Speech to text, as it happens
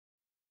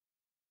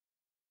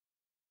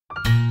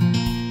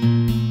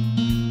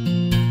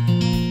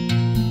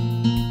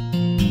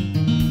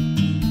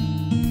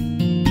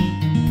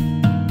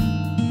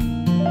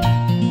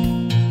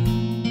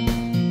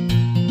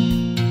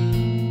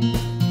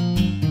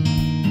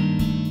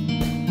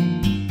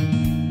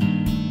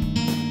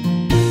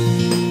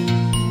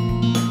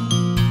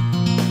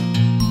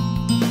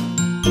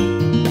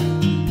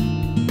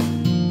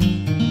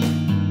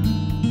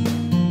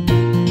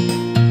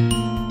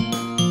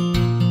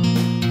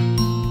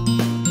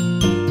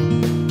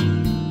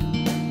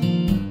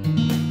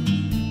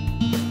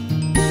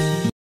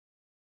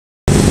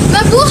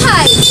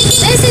Buhay!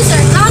 This is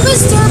our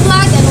campus tour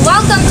vlog and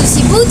welcome to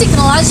Cebu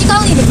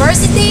Technological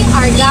University,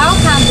 Argao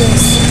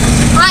campus.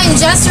 I'm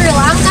Jester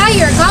Langka,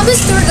 your campus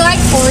tour guide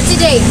for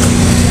today.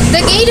 The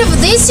gate of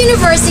this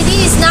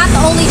university is not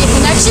only the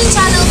connection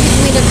channel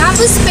between the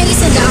campus space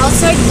and the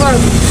outside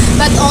world,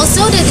 but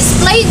also the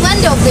display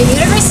window of the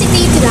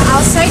university to the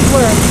outside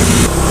world.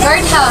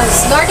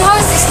 Guardhouse.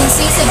 Guardhouse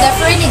consists of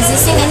different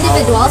existing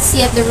individuals,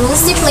 yet the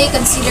rules they play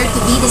considered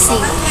to be the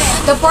same.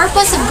 The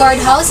purpose of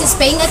guardhouse is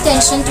paying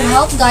attention to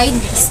help guide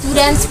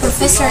students,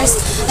 professors,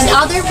 and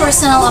other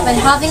personnel upon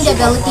having the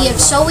ability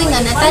of showing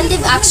an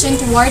attentive action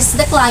towards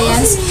the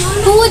clients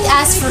who would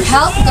ask for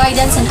help,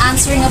 guidance, and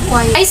answering of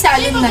queries. Sa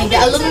alumni. The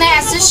Alumni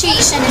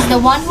Association is the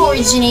one who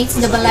originates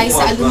the Balay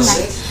sa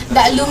Alumni.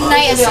 The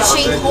Alumni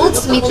Association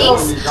holds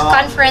meetings,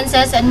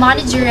 conferences, and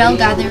managerial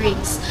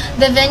gatherings.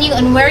 The venue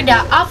and where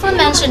the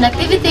aforementioned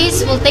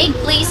activities will take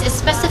place is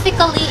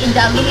specifically in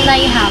the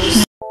Alumni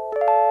House.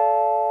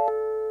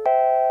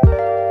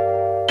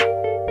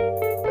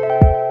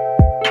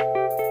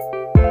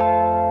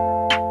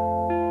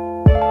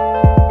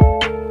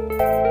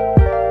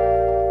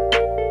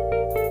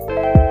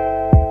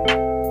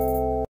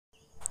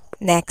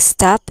 Next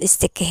stop is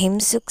the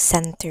Kahimsuk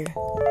Center.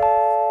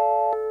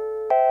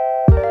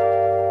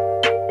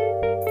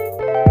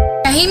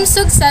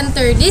 Kahimsuk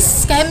Center.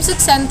 This Kahimsuk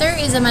Center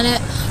is a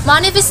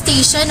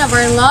manifestation of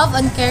our love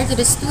and care to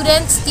the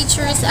students,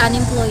 teachers, and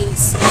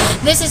employees.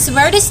 This is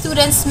where the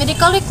students'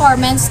 medical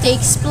requirements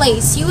takes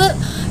place. You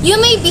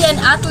may be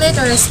an athlete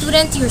or a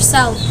student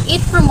yourself.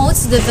 It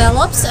promotes,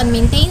 develops, and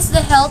maintains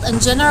the health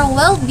and general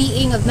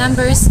well-being of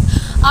members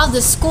of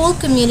the school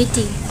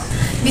community.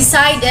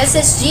 Beside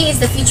SSG is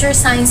the future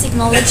science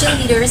technology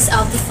leaders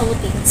of the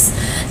Philippines.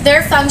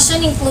 Their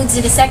function includes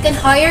the second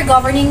higher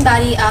governing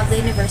body of the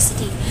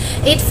university.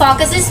 It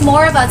focuses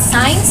more about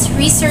science,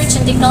 research,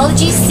 and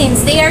technology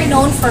since they are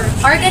known for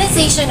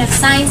organization of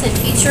science and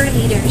future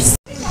leaders.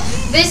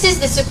 This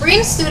is the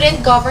Supreme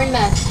Student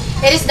Government.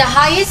 It is the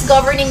highest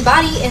governing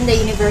body in the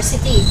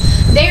university.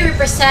 They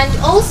represent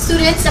all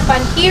students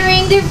upon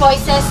hearing their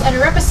voices and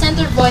represent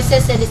their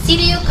voices in the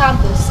CTU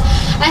campus.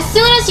 As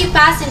soon as you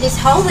pass in this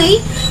hallway,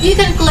 you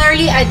can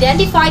clearly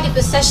identify the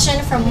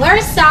position from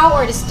where SAO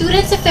or the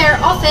Students' Affairs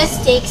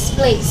Office takes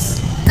place.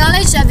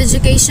 College of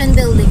Education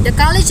Building. The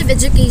College of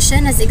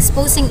Education is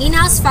exposing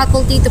in-house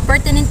faculty to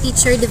pertinent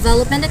teacher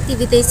development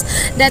activities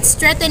that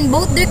strengthen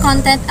both their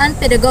content and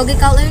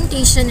pedagogical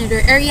orientation in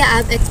their area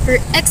of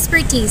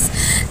expertise.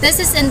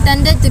 This is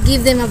intended to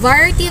give them a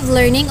variety of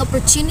learning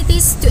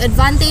opportunities to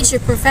advantage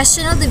their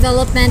professional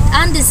development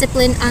and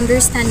discipline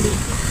understanding.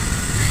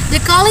 The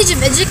College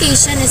of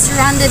Education is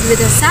surrounded with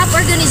a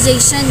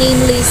sub-organization,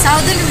 namely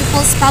Southern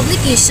Ripples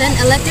Publication,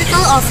 Electrical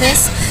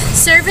Office,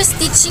 Service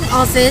Teaching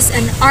Office,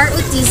 and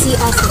ROTC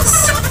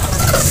Office.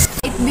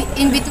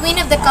 In between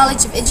of the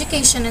College of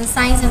Education and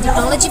Science and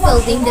Technology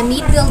Building, the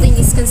Meat Building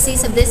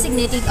consists of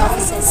designated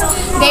offices.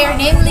 They are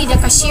namely the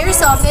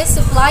Cashier's Office,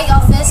 Supply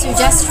Office,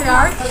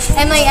 Registrar,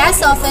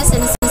 MIS Office,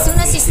 and as soon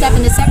as you step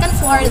in the second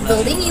floor of the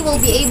building, you will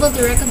be able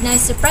to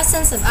recognize the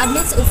presence of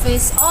Admin's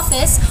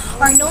Office,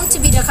 or known to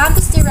be the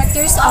Campus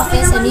Director's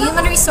Office and the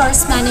Human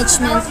Resource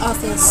Management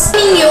Office.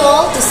 Welcoming you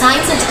all to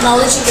Science and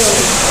Technology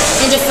Building.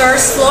 In the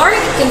first floor,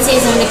 it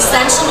consists of an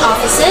extension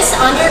offices,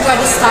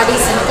 undergraduate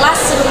studies, and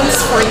classrooms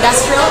for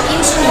Industrial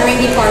Engineering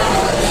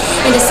Department.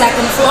 In the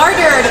second floor,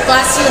 there are the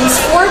classrooms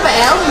for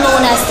BAL,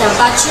 known as the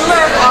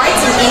Bachelor of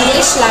Arts in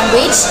English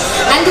Language,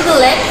 and the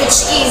BLET,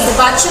 which is the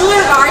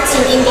Bachelor of Arts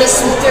in English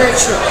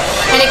Literature,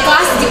 and the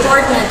CAS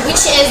Department,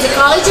 which is the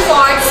College of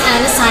Arts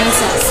and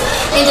Sciences.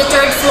 In the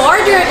third floor,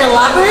 there are the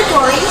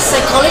Laboratory,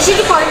 Psychology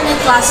Department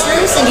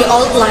classrooms, and the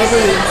Old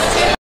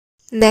Library.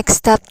 Next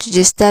stop to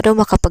Diosdado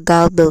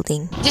Macapagal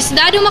Building.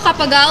 Diosdado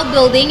Macapagal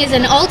Building is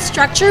an old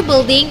structure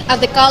building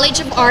of the College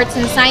of Arts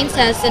and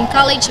Sciences and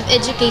College of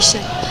Education.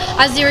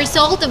 As a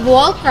result of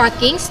wall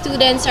cracking,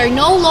 students are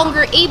no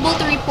longer able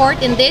to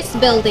report in this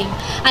building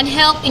and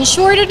help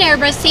ensure the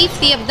nearby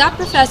safety of the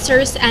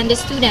professors and the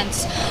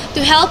students. To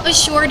help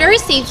assure their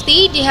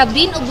safety, they have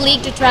been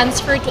obliged to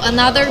transfer to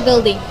another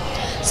building.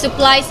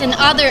 Supplies and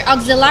other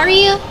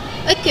auxiliary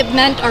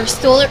equipment are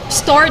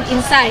stored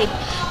inside.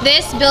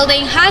 This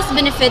building has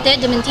benefited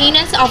the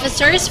maintenance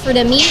officers for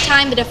the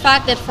meantime with the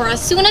fact that for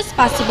as soon as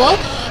possible,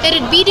 it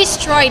would be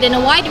destroyed and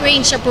a wide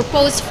range of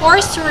proposed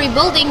four-story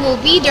building will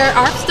be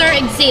thereafter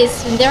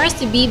exist and there is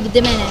to be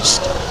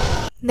diminished.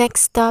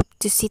 Next stop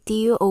to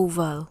CTU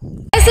Oval.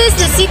 This is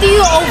the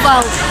CTU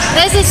Oval.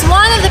 This is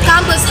one of the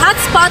campus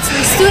hotspots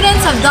where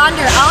students have done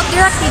their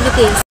outdoor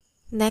activities.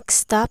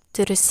 Next stop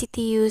to the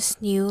CTU's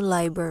new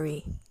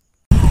library.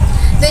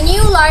 The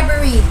new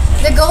library.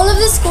 The goal of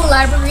the school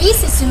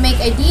libraries is to make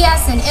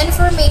ideas and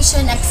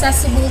information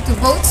accessible to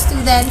both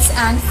students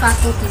and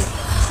faculty.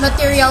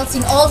 Materials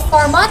in all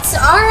formats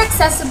are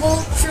accessible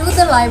through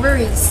the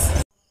libraries.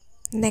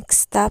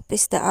 Next stop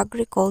is the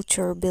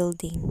Agriculture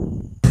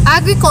Building.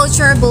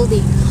 Agriculture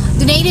Building,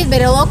 donated by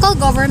the local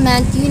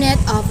government unit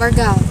of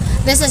Argao.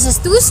 This is a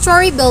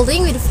two-story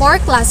building with 4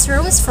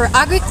 classrooms for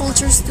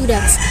agriculture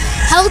students.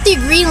 Healthy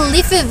green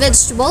leafy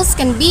vegetables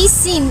can be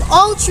seen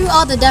all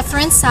throughout the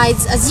different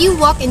sides as you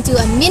walk into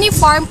a mini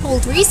farm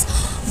poultries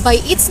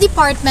by its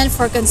department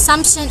for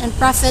consumption and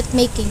profit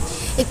making.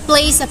 It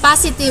plays a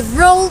positive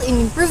role in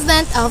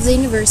improvement of the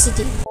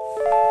university.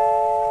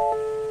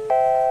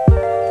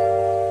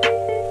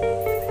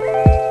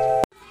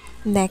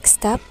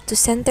 Next up, to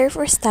Center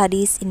for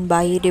Studies in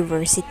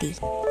Biodiversity.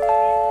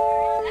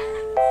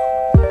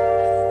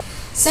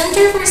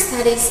 Center for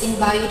Studies in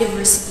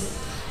Biodiversity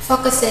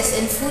focuses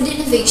on food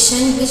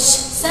innovation, which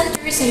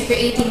centers on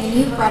creating a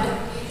new product.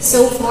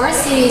 So far,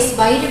 series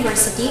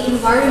Biodiversity,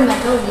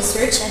 Environmental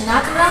Research, and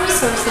Natural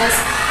Resources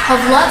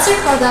have lots of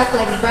products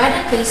like bread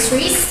and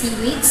pastries,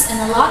 seaweeds,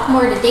 and a lot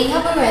more that they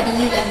have already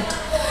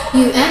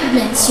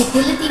UM-Mint's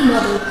utility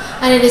model,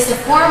 and it is a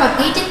form of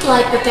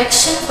patent-like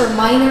protection for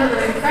minor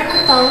or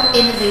incremental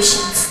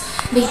innovations.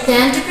 They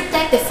tend to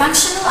protect the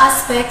functional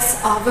aspects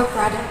of a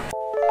product.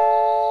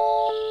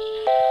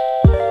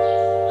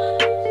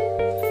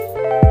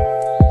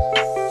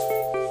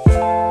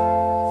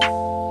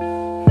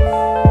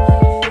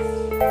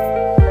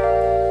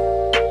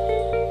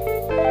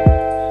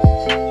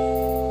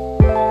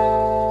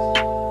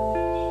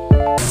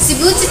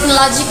 Cebu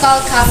Technological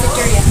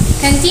Cafeteria.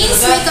 Canteens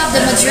make up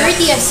the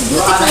majority of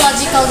Cebu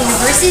Technological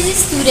University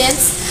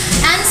students,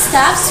 and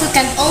staffs who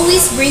can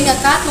always bring a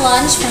cut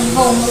lunch from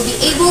home will be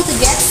able to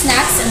get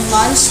snacks and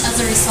lunch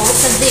as a result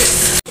of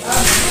this.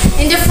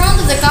 In the front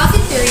of the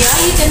cafeteria,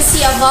 you can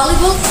see a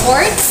volleyball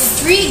court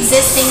with 3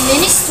 existing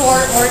mini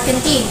store or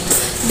canteen.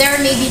 There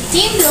may be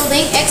team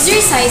building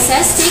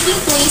exercises taking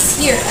place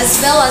here,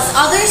 as well as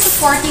other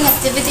supporting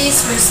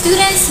activities where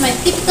students might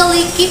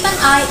typically keep an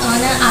eye on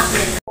an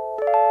athlete.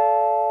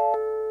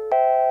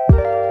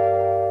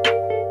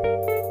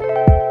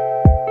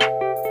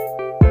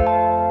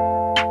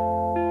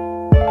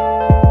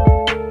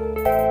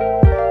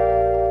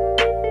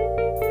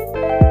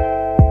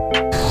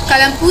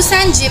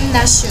 Kalampusan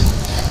Gymnasium.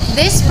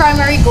 This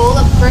primary goal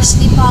of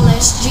freshly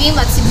polished gym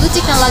at Cebu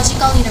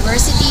Technological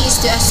University is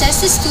to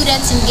assist the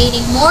students in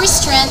gaining more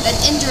strength and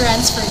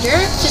endurance for their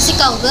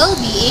physical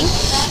well-being,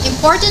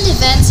 important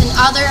events, and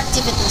other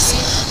activities.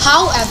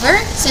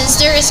 However,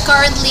 since there is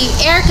currently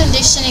air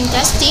conditioning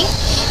testing,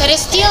 it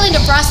is still in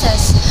the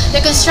process. The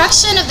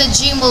construction of the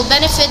gym will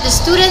benefit the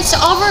students'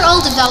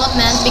 overall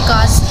development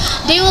because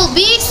they will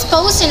be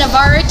exposed in a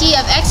variety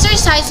of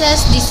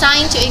exercises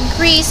designed to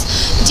increase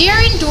their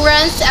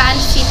endurance and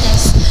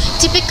fitness.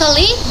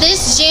 Typically,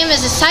 this gym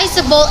is a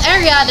sizable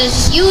area that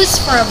is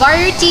used for a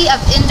variety of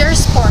indoor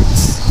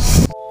sports.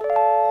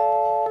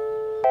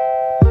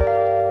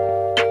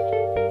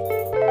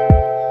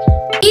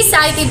 East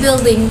IT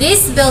Building.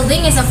 This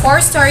building is a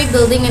 4-story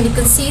building and it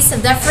consists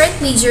of different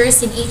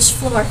majors in each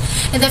floor.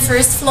 In the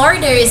first floor,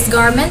 there is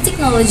Garment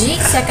Technology.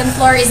 Second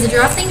floor is the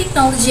Drafting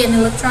Technology and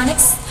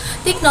Electronics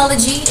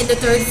Technology. In the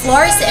third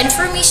floor is the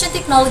Information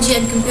Technology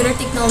and Computer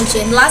Technology.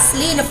 And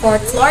lastly, in the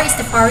fourth floor is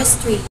the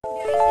Forestry.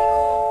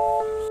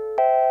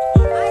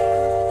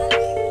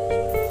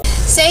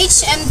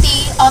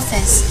 CHMT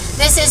Office.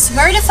 This is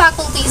where the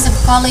faculties of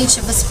College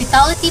of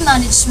Hospitality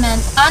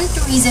Management and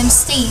Tourism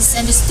stays,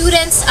 and the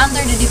students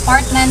under the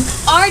department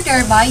or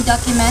thereby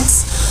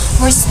documents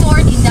were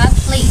stored in that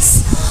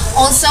place.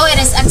 Also, it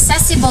is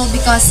accessible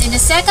because in the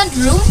second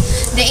room,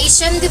 the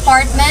HM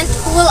department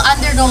who will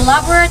undergo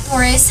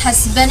laboratories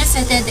has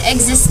benefited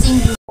existing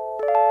room.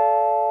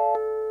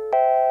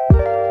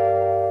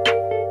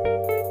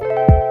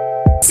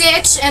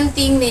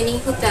 CHMT Mini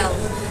Hotel.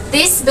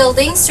 This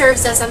building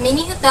serves as a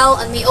mini hotel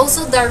and may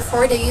also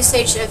therefore the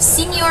usage of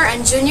senior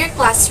and junior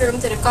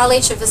classroom to the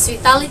College of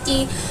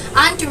Hospitality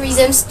and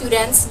Tourism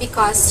students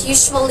because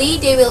usually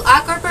they will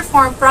act or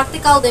perform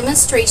practical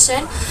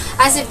demonstration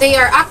as if they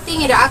are acting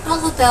in the actual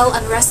hotel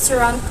and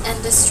restaurant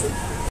industry.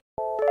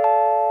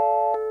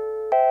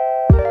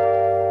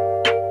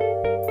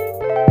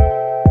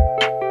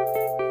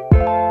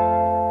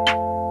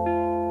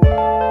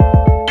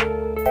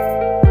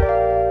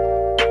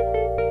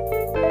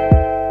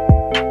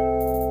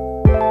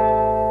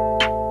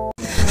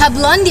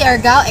 Hablon de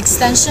Argao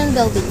Extension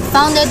Building,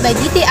 founded by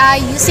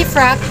DTI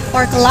UCFRAC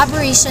for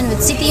collaboration with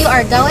CTU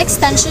Argao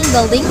Extension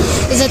Building,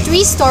 is a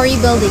 3-story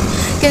building.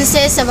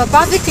 Consists of a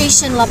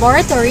publication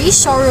laboratory,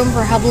 showroom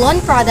for Hablon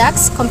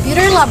products,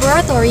 computer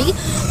laboratory,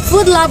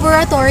 food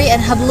laboratory,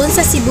 and Hablon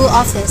sa Cebu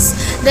office.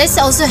 This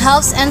also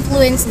helps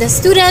influence the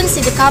students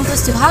in the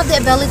campus to have the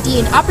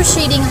ability in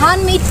appreciating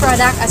handmade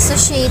product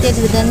associated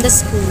within the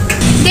school.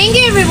 Thank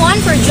you everyone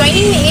for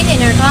joining me in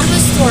our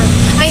campus tour.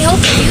 I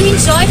hope that you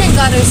enjoyed and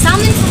gathered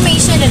some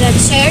information that I've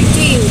shared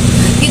to you.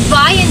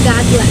 Goodbye and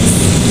God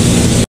bless.